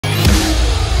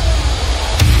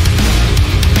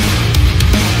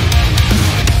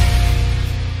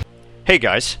Hey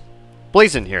guys,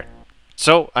 Blazin here.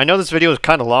 So, I know this video is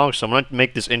kinda long, so I'm gonna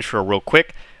make this intro real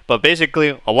quick, but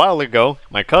basically, a while ago,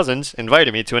 my cousins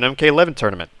invited me to an MK11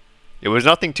 tournament. It was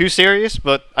nothing too serious,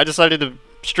 but I decided to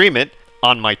stream it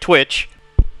on my Twitch.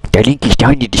 The link is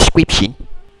down in the description.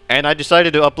 And I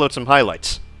decided to upload some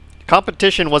highlights. The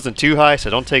competition wasn't too high, so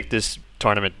don't take this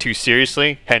tournament too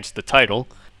seriously, hence the title.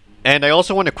 And I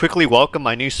also want to quickly welcome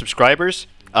my new subscribers.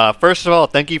 First of all,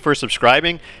 thank you for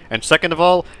subscribing, and second of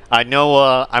all, I know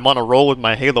I'm on a roll with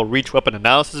my Halo Reach Weapon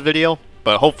Analysis video,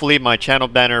 but hopefully my channel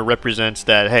banner represents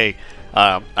that, hey,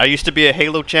 I used to be a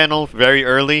Halo channel very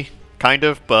early, kind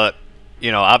of, but,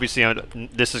 you know, obviously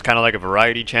this is kind of like a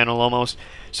variety channel almost,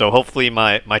 so hopefully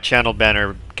my channel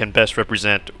banner can best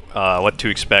represent what to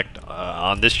expect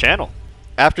on this channel.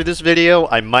 After this video,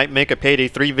 I might make a Payday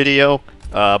 3 video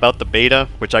about the beta,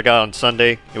 which I got on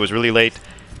Sunday. It was really late.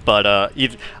 But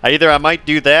either I might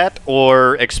do that,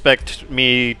 or expect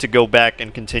me to go back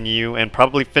and continue and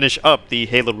probably finish up the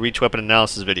Halo Reach Weapon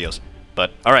Analysis videos.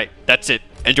 But alright, that's it.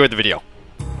 Enjoy the video.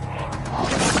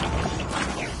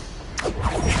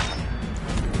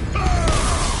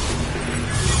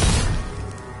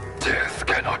 Death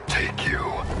cannot take you.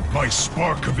 My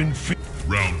spark of infinity.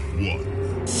 Round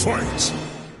 1. Fight!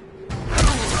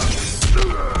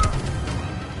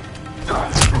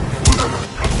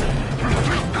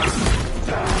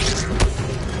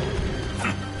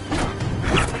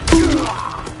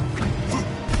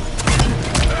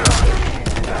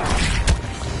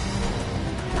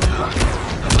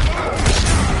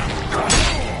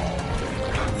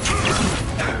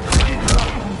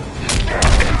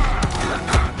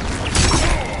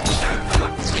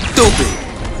 Stupid!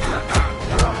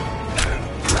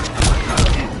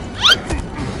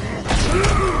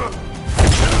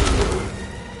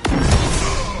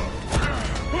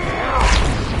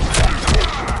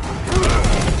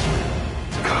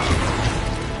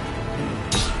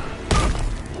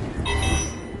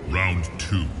 Round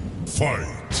 2.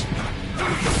 Fight!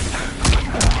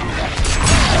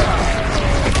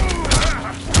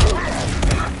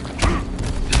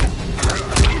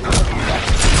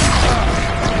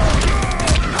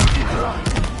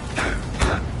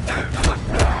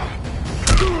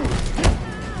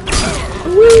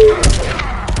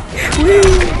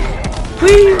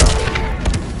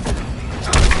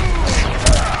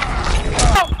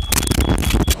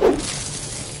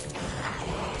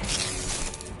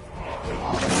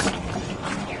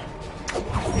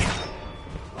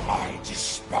 I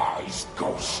despise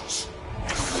ghosts.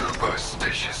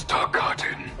 Superstitious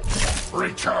Tarkatan.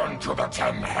 Return to the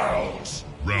 10 hells.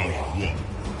 Round 1.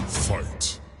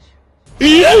 Fight.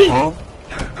 Huh?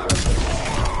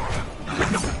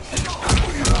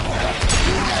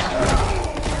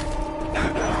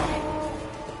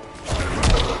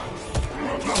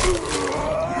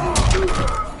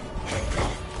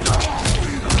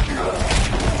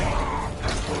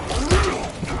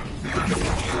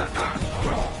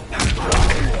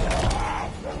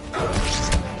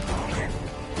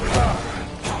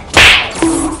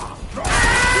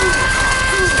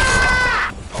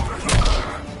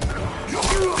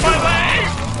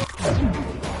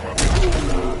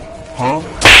 Huh?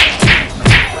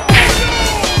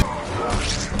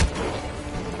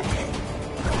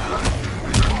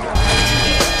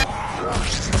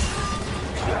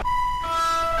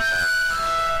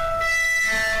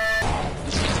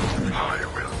 I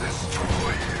will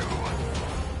destroy you.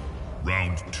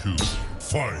 Round 2.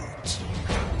 Fight.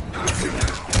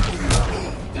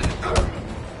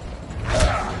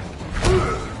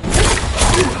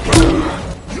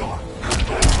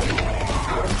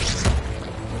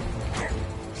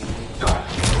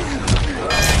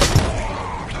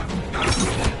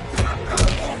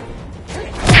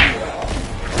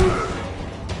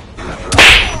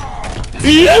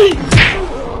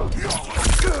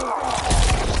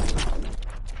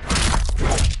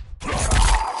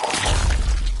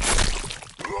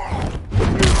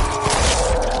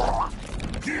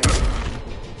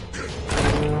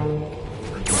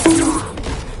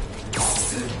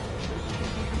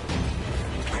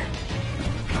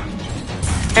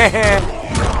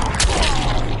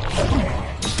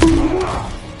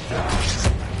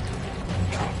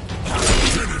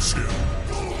 Finish him.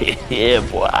 Yeah,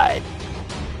 boy.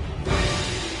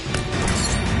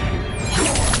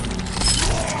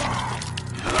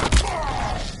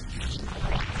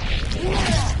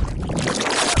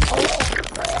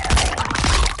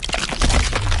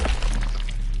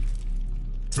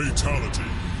 Fatality.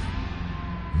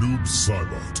 Noobs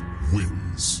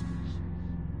wins.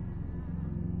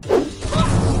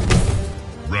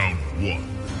 Round 1.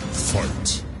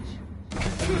 Fight.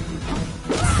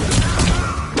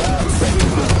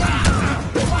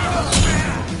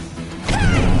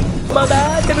 Mà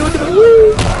đá cho đuôi.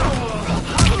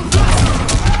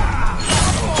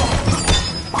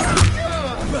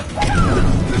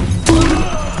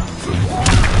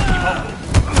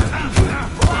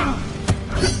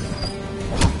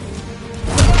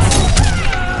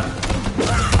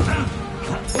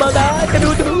 Mà đá cho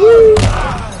đuôi.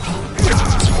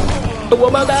 Tua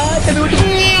mà đá cho đuôi.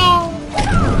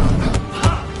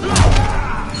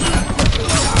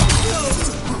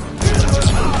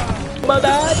 Mà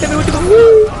đá cho đuôi.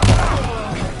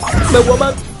 Tua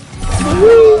mà.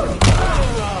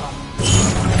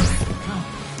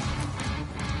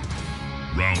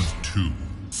 Round 2.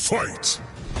 Fight!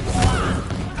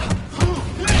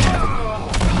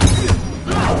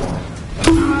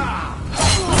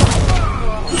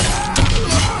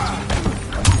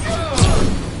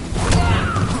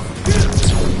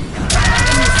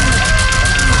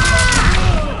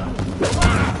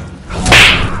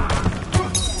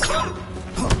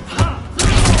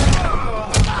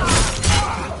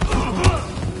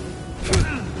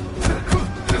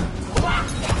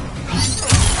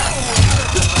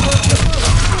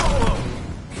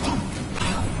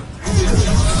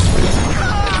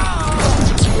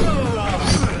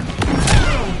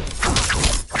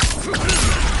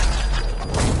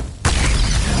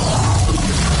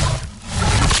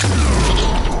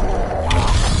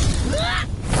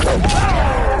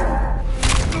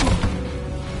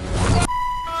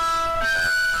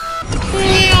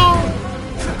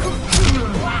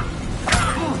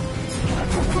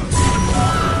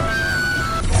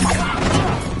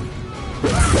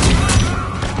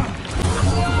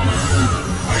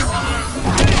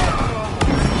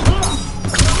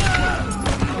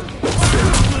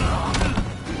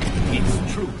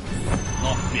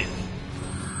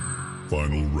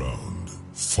 Final round.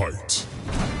 Fight.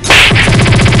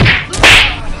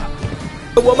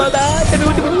 Tua mà đá cho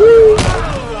đuôi.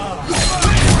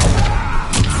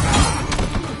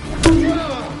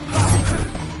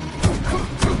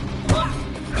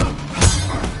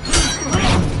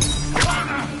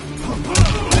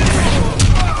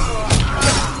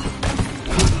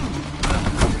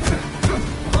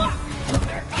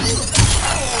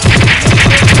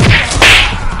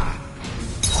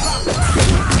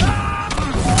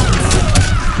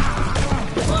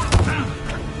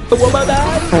 Tua mà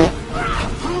đá.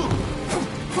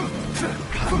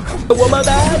 Tua mà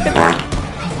đá cho đuôi.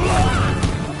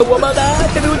 Tua mà đá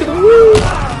cho đuôi.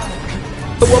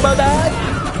 Tua mà đá.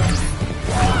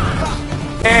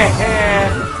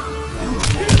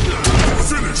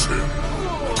 Finish him!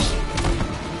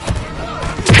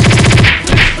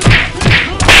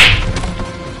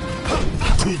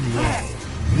 Kung Lao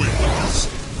wins.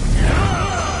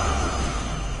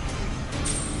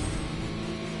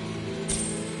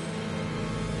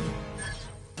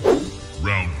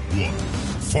 Round 1.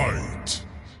 Fight!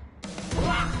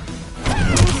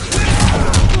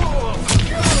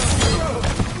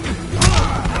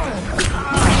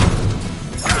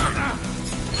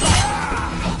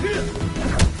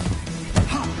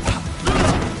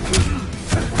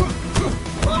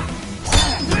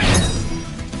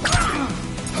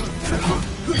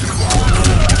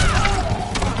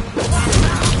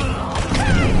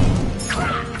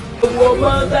 Tua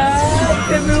mà đá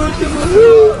cho đuôi.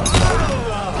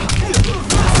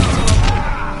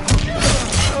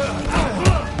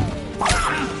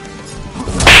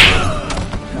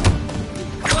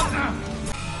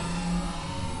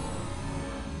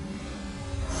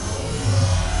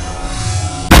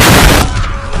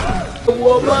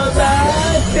 Tua mà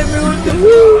đá cho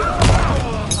đuôi.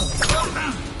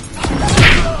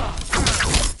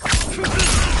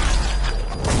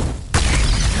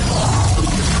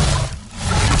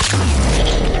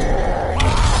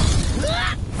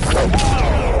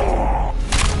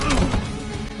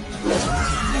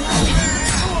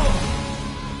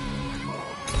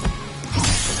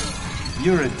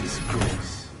 You're a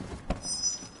disgrace.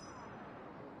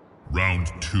 Round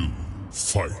 2.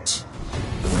 Fight.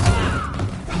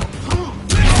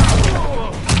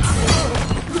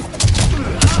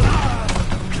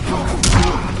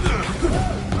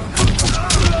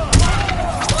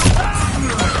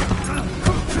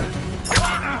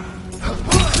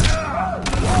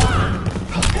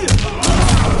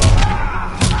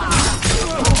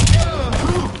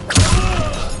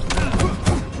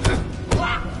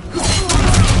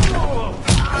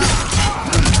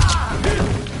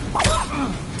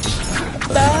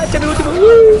 Đá cho đuôi.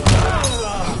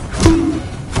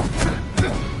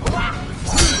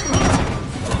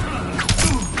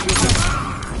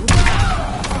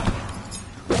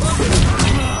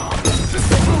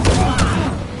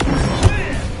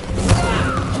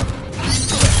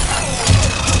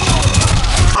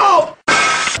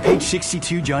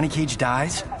 62 Johnny Cage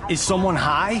dies? Is someone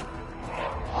high?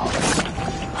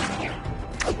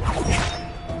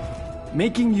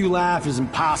 Making you laugh is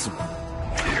impossible.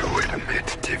 You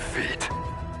admit defeat.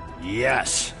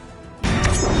 Yes.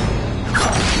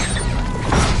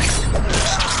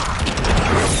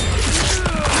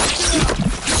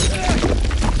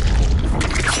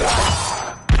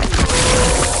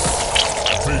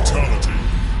 Fatality.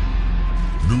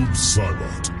 Noobs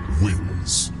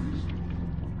wins.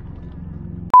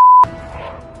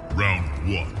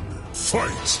 Round 1.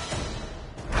 Fight!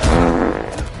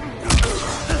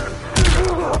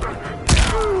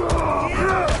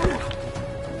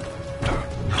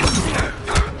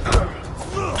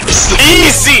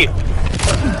 Easy!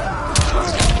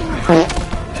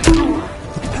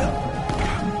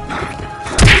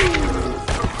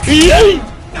 Yay!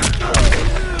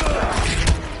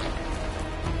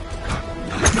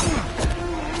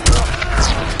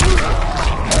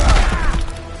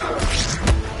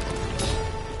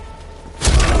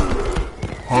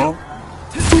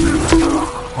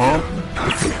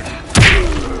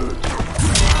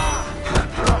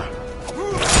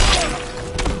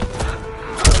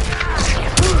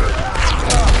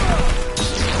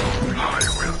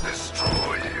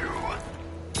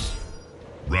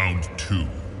 Round 2.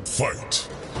 Fight!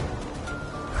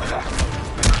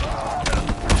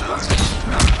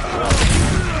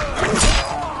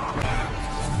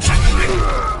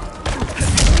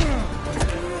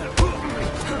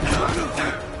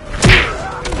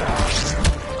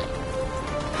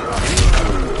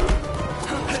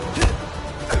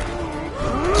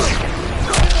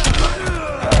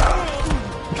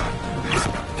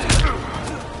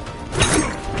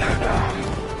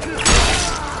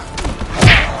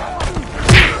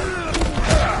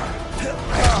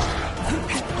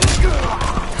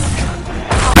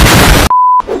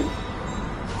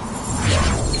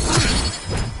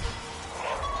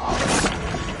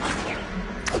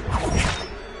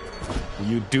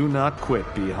 You do not quit,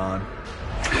 Bihan.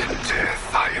 In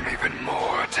death, I am even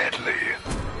more deadly.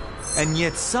 And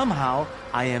yet somehow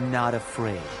I am not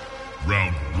afraid.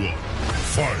 Round 1.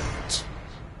 Fight!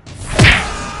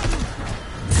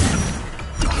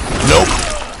 Nope.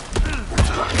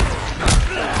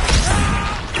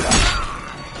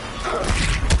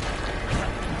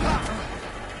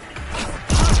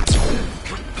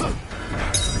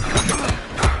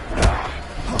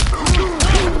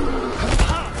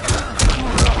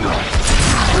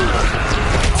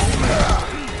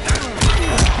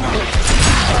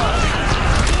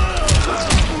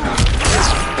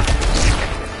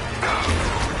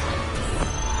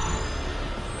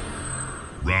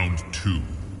 Round 2.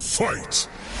 Fight!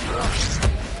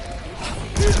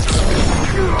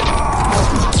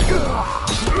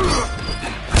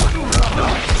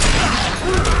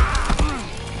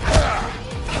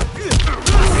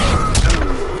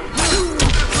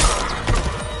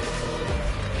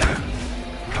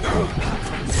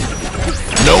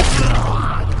 Nope.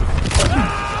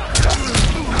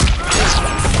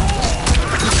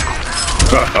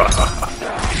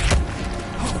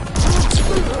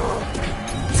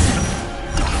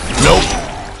 Nope.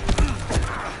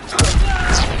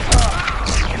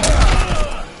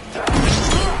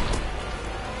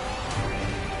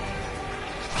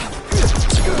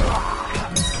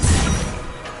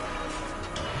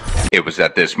 It was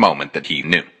at this moment that he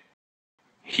knew.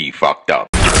 He fucked up.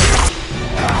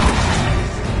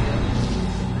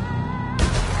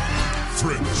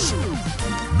 French.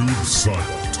 Noob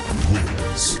Silent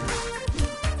wins.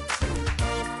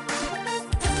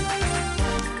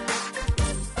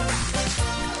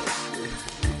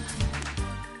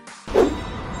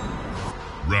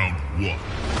 Round 1.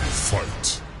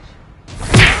 Fight.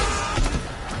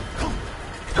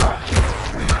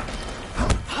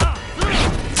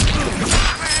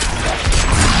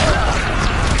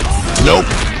 Nope.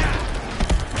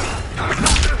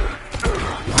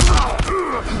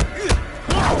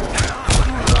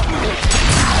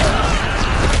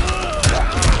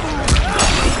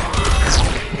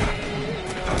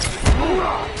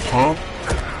 Huh?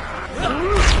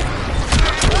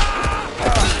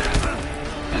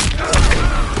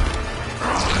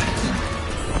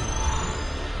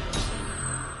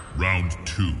 Round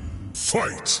 2.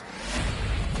 Fight!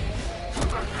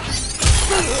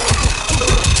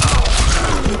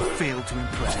 You failed to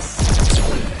impress.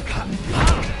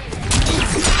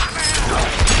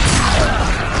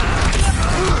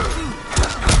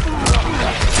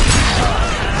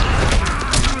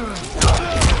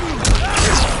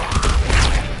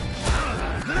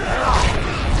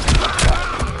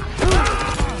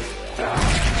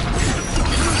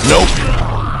 Nope.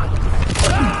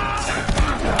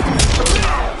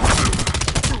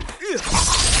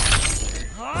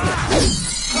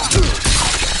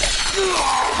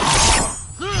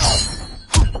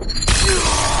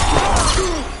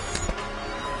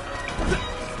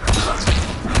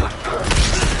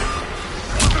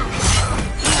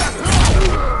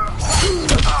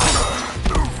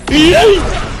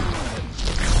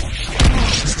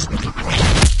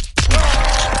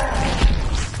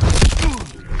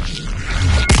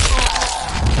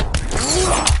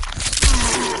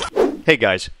 Hey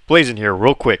guys, Blazing here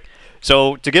real quick.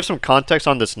 So, to give some context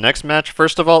on this next match,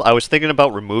 first of all, I was thinking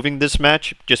about removing this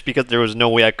match just because there was no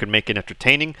way I could make it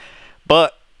entertaining,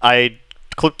 but I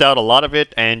clipped out a lot of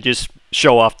it and just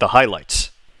show off the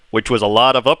highlights, which was a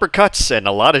lot of uppercuts and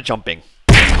a lot of jumping.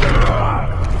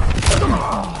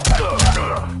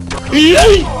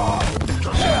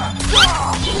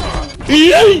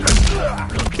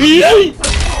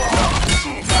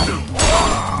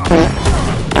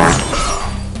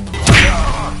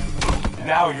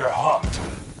 Now you're hooked.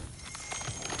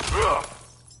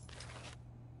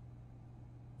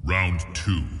 Round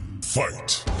 2.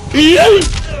 Fight.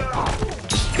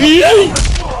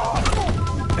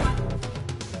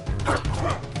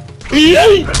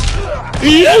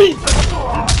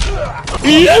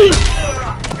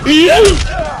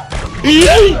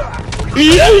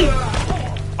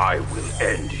 I will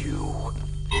end you.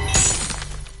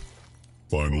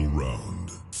 Final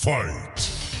round. Fight.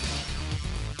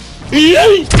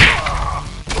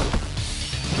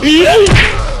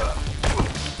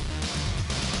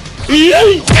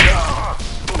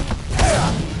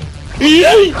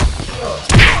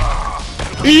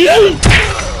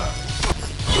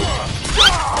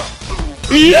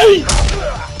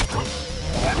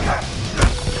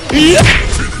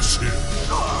 Finish him.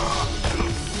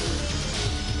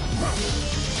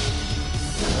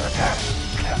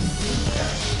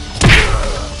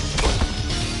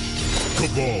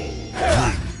 Cabal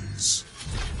wins.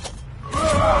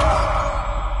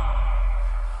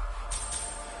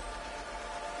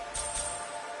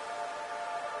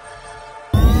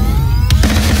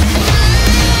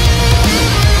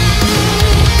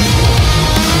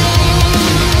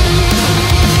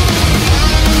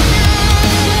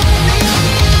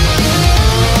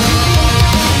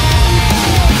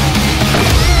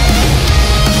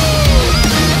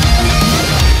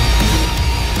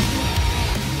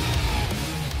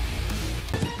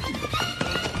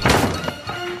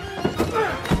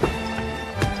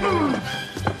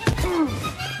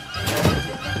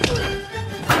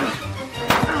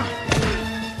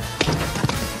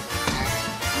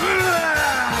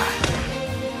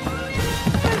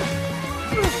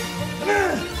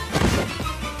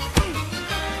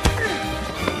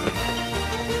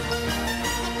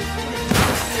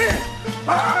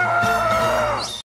 Ah!